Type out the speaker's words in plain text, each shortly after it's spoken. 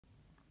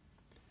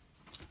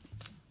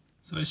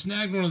So I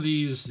snagged one of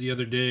these the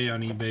other day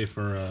on eBay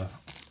for a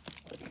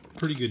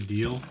pretty good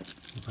deal.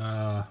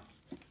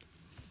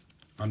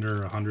 Under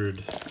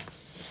 $100,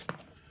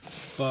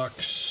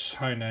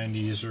 high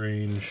 90s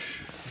range.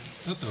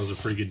 I thought that was a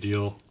pretty good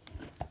deal.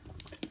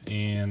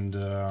 And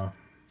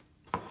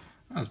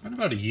it's been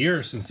about a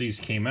year since these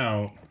came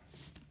out.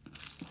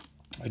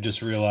 I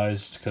just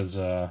realized because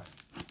my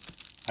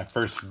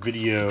first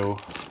video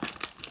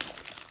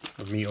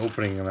of me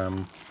opening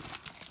them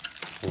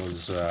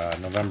was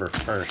November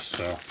 1st,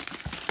 so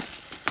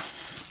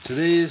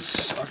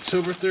today's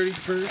October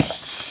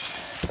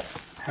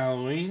 31st,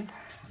 Halloween,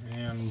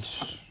 and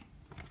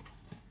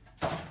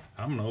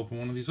I'm gonna open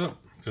one of these up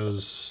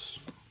because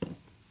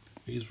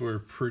these were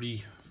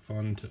pretty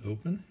fun to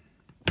open,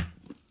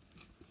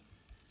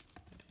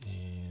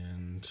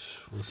 and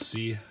we'll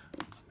see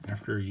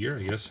after a year,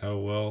 I guess, how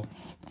well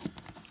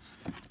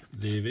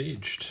they've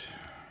aged.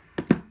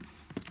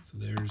 So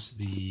there's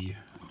the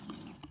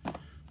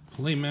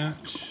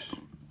playmat,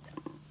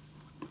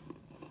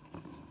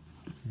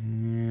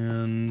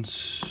 and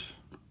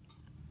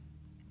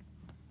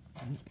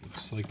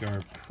looks like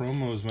our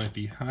promos might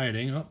be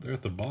hiding. Oh, they're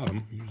at the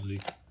bottom. Usually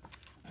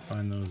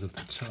find those at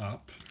the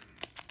top.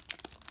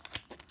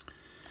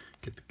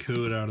 Get the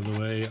code out of the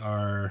way.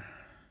 Our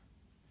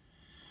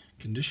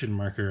condition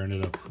marker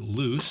ended up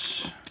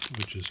loose,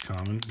 which is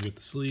common. You get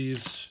the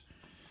sleeves,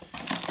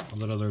 all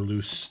that other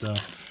loose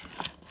stuff.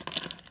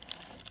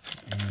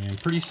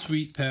 And pretty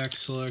sweet pack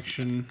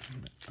selection.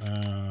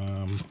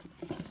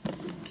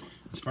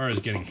 As far as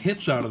getting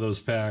hits out of those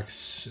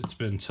packs, it's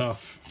been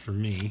tough for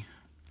me.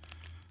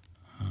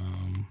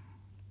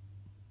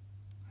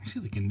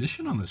 Actually, the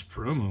condition on this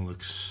promo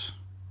looks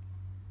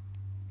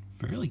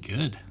fairly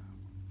good.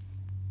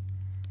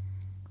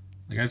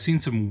 Like, I've seen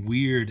some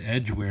weird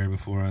edge wear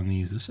before on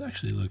these. This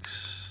actually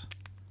looks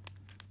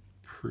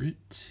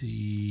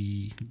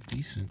pretty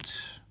decent.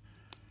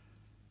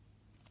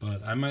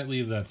 But I might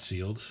leave that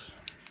sealed.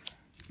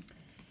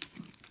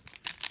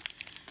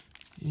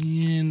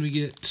 And we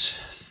get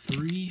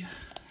 3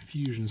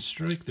 Fusion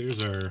Strike.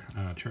 There's our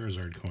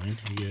Charizard coin.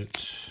 We get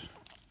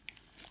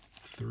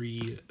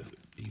 3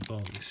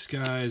 Evolving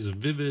Skies, a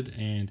Vivid,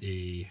 and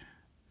a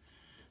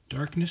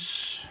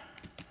Darkness.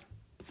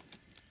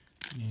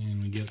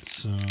 And we get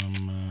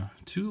some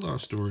 2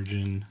 Lost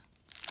Origin,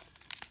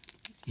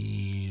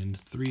 and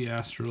 3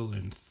 Astral,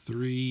 and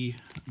 3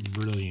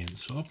 Brilliant.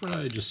 So I'll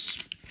probably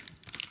just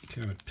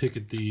kind of pick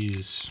at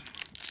these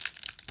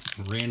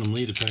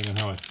randomly depending on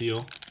how I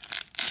feel.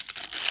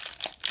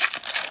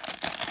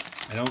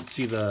 I don't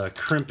see the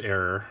crimp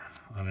error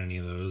on any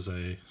of those.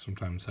 I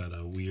sometimes had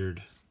a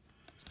weird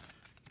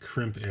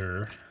crimp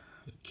error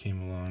that came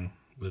along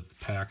with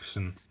packs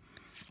and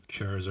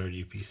Charizard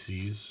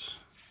UPCs.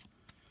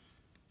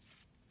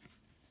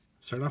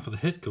 Start off with a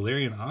hit,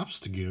 Galarian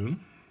Obstagoon.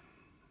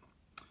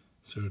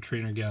 So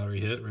Trainer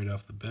Gallery hit right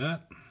off the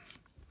bat.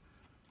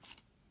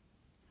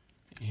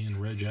 And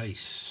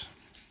Regice.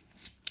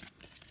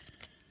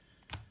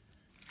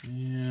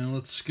 And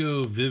let's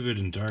go Vivid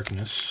and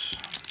Darkness.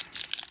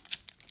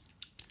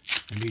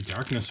 Maybe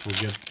Darkness will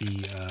get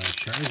the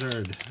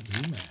Charizard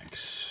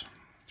VMAX.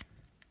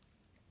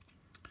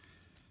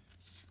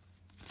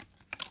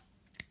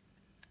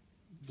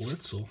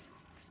 Blitzel,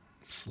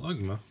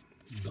 Slugma,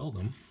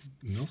 Beldum,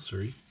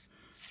 Milcery,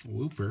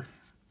 Wooper,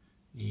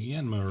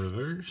 Yanma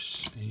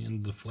Reverse,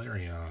 and the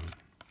Flareon.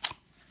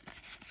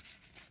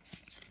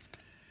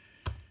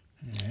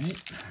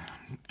 Alright,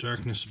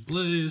 Darkness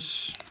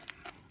Blaze.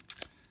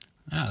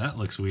 Ah, that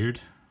looks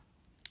weird.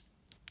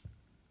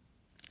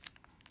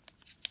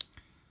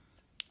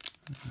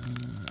 But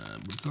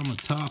it's on the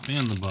top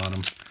and the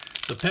bottom.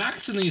 The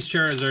packs in these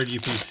Charizard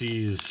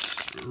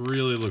UPCs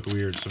really look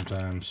weird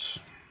sometimes.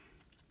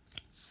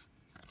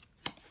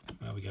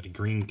 We got a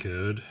green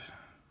code.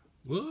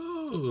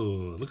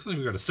 Whoa! Looks like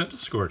we got a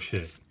Centiskorch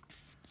hit.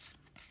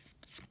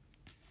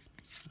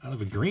 Out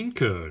of a green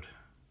code.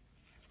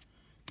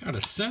 Got a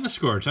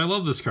Centiskorch. I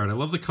love this card. I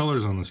love the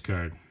colors on this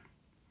card.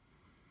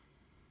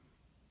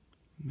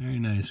 Very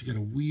nice. We got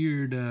a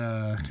weird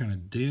kind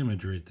of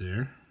damage right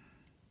there.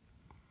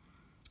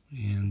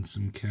 And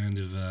some kind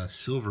of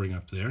silvering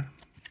up there.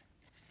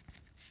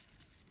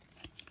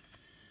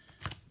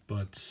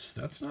 But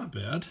that's not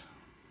bad.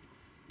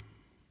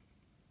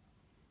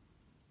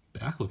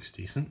 Back looks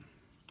decent.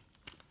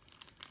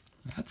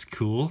 That's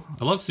cool.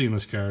 I love seeing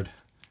this card.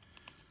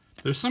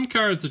 There's some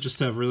cards that just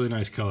have really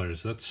nice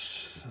colors.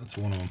 That's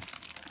one of them.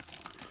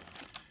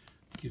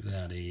 Give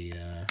that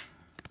a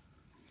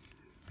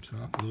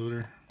top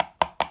loader.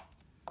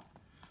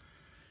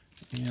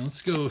 And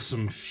let's go with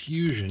some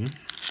Fusion.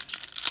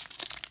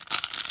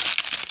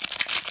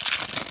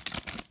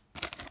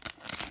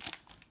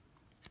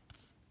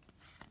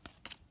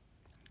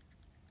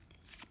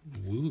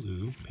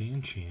 Wooloo,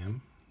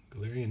 Pancham,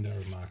 Galarian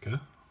Darumaka,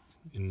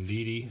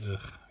 Indeedee,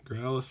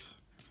 Growlithe,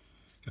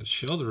 got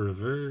Shelter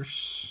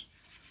Reverse,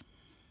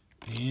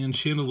 and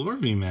Chandelure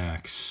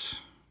VMAX.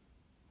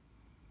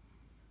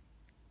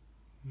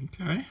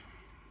 Okay.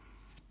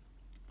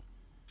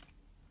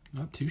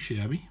 Not too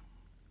shabby.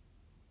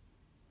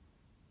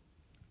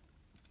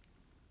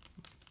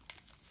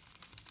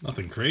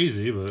 Nothing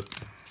crazy, but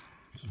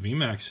it's a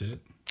VMAX hit.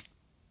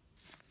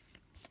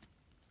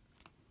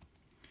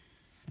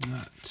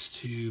 Not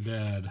too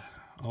bad.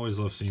 Always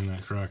love seeing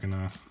that cracking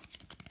off.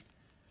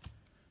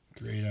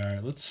 Great. All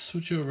right, let's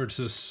switch over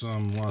to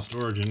some Lost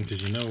Origin,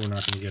 because you know we're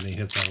not going to get any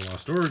hits out of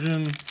Lost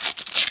Origin.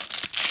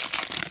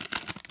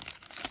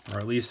 Or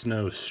at least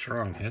no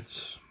strong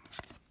hits.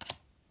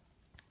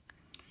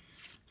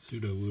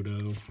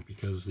 Pseudo-Wudo,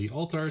 because the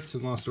alt arts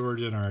in Lost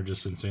Origin are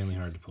just insanely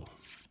hard to pull.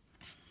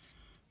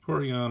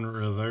 Porygon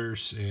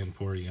Reverse and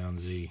Porygon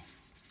Z.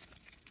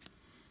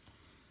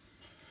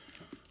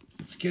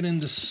 Let's get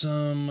into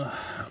some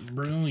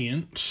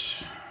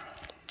Brilliant.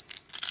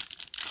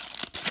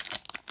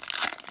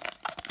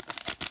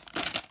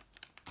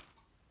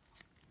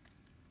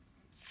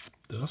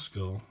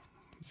 Duskull,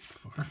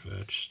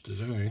 Farfetch'd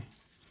today.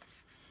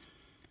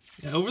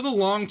 Yeah, over the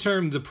long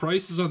term, the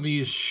prices on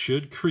these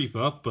should creep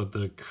up, but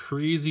the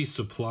crazy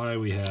supply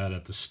we had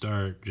at the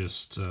start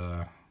just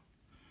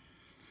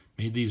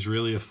made these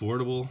really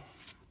affordable.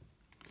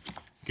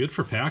 Good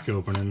for pack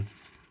opening.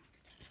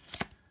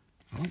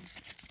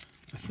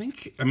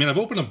 I mean, I've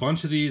opened a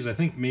bunch of these. I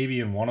think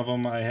maybe in one of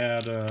them I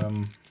had at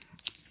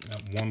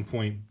one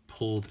point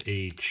pulled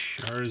a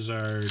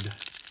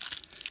Charizard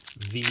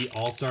V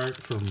alt art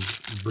from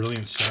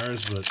Brilliant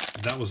Stars, but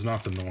that was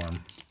not the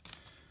norm.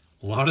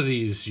 A lot of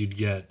these you'd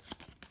get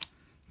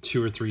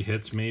 2 or 3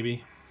 hits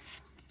maybe.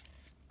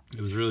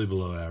 It was really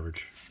below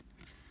average.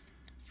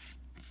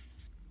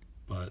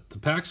 But the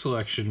pack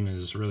selection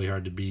is really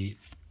hard to beat,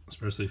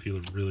 especially if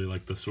you really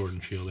like the Sword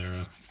and Shield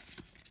era,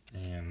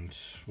 and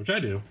which I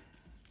do.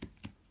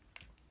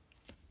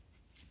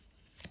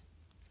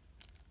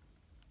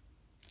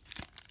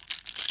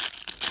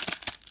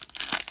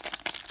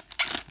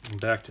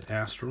 Back to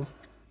Astral.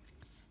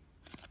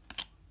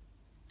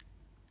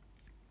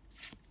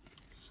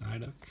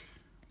 Psyduck,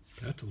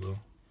 Petalil,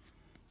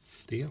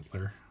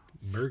 Stantler,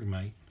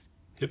 Bergmite,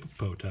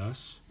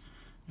 Hippopotas.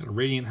 Got a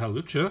Radiant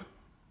Hawlucha.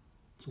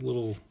 It's a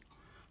little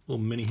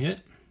mini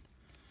hit.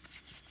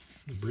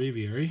 The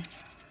Braviary.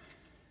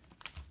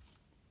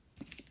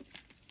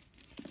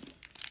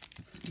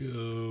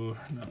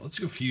 Let's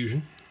go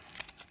Fusion.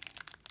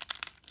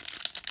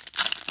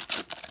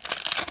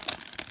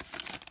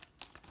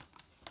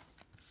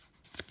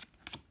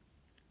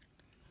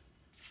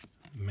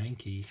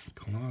 Mankey,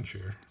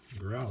 Clauncher,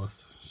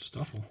 Growlithe,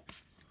 Stuffle,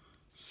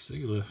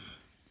 Sigilyph,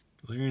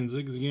 Galarian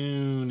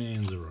Zigzagoon,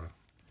 and Zora.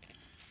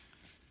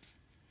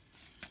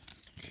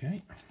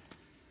 Okay.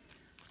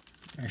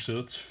 Actually,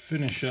 let's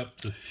finish up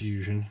the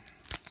Fusion.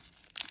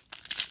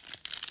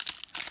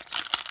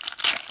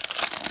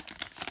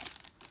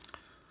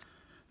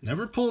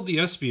 Never pulled the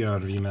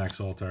Espeon VMAX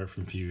alt art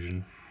from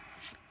Fusion,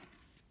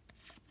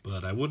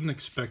 but I wouldn't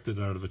expect it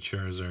out of a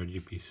Charizard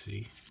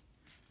UPC.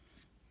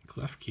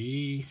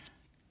 Klefki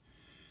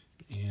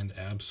and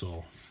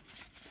Absol.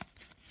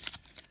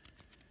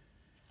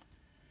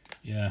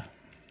 Yeah.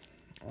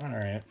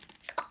 Alright.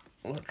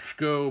 Let's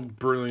go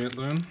Brilliant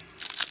then.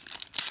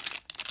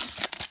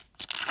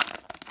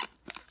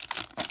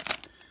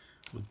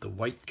 With the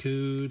white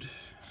code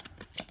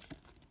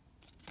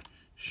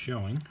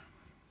showing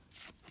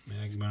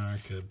Magmar,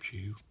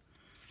 Cubchoo,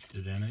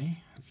 Dedenne,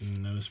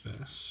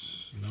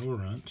 Nosepass,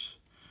 Norunt,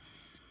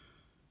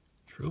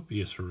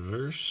 Tropius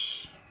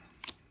Reverse,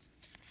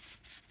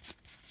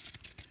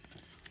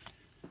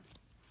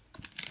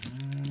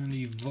 and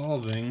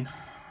Evolving.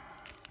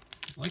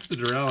 I like the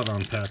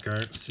Duraludon pack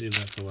art. Save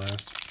that for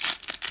last.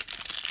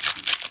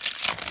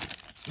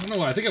 I don't know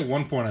why. I think at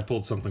one point I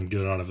pulled something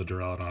good out of the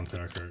Duraludon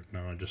pack art.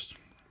 No, I just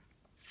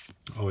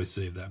always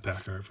save that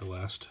pack art for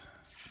last.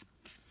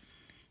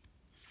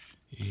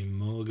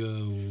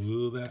 Emolga,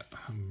 Woobat,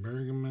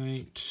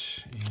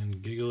 Bergmite, and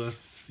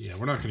Gigalith. Yeah,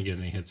 we're not going to get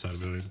any hits out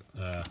of it.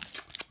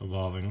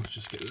 Evolving. Let's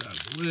just get it out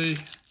of the way.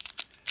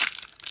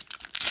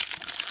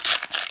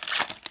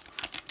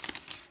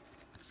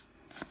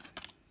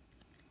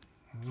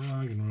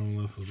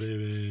 Roggenroll,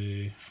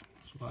 Baby,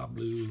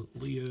 Swablu,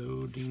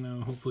 Leo,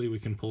 Dino. Hopefully we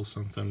can pull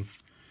something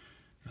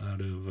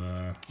out of...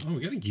 oh,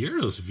 we got a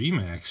Gyarados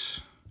VMAX.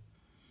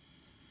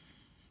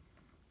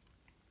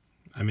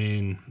 I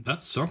mean,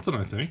 that's something,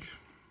 I think.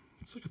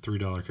 It's like a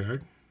 $3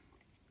 card.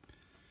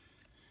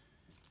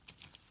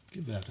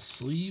 Give that a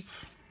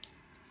sleeve.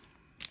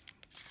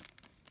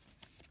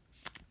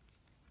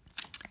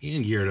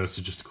 And Gyarados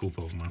is just a cool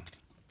Pokemon.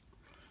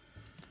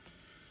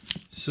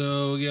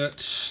 So we got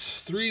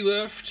 3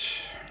 left.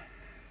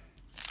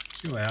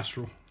 Let's go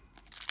Astral.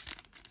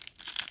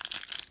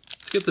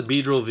 Let's get the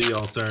Beedrill V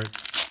alt art.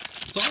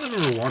 That's all I've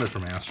ever wanted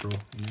from Astral,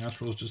 and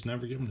Astral's just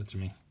never given it to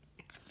me.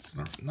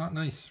 It's not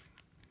nice.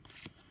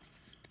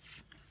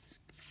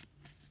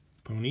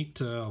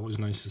 Ponyta, always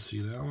nice to see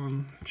that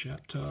one.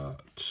 Chatot,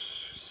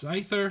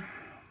 Scyther,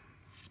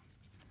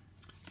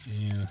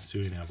 and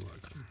Suing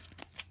Avalok.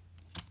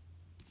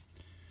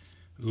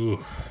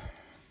 Ooh.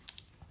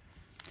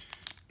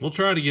 We'll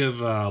try to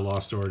give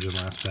Lost Origin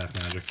last pack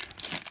magic.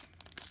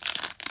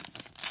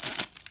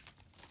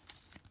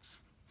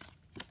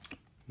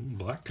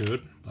 Black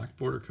code, black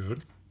border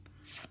code.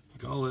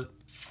 Gullet,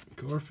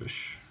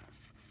 Gorefish,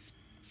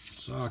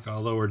 Sock,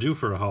 although we're due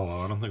for a holo.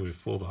 I don't think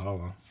we've pulled a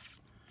holo.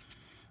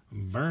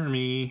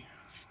 Burmy,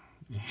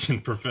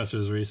 and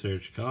Professor's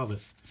Research called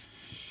it.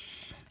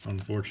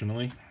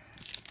 Unfortunately.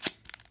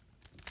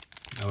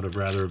 I would have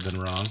rather have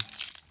been wrong.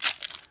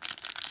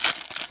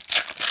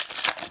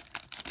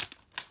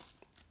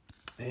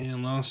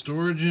 And Lost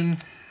Origin.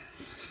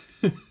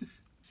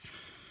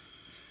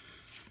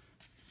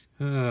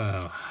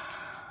 I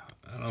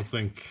don't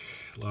think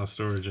Lost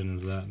Origin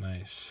is that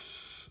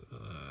nice.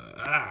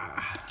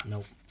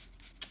 Nope.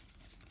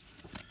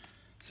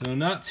 So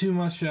not too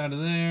much out of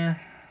there.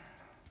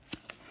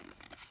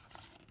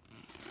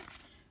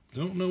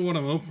 Don't know what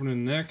I'm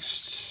opening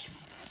next.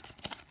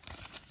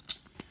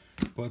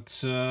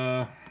 But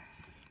I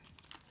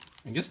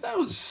guess that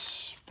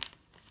was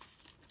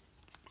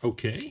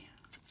okay.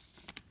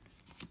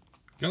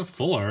 Got a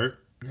full art.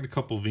 Got a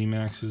couple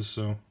VMAXs,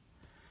 so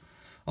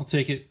I'll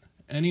take it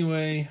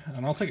anyway.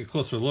 And I'll take a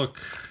closer look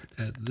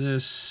at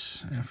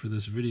this after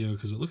this video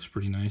because it looks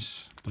pretty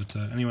nice. But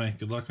anyway,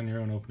 good luck on your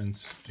own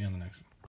openings. See you on the next one.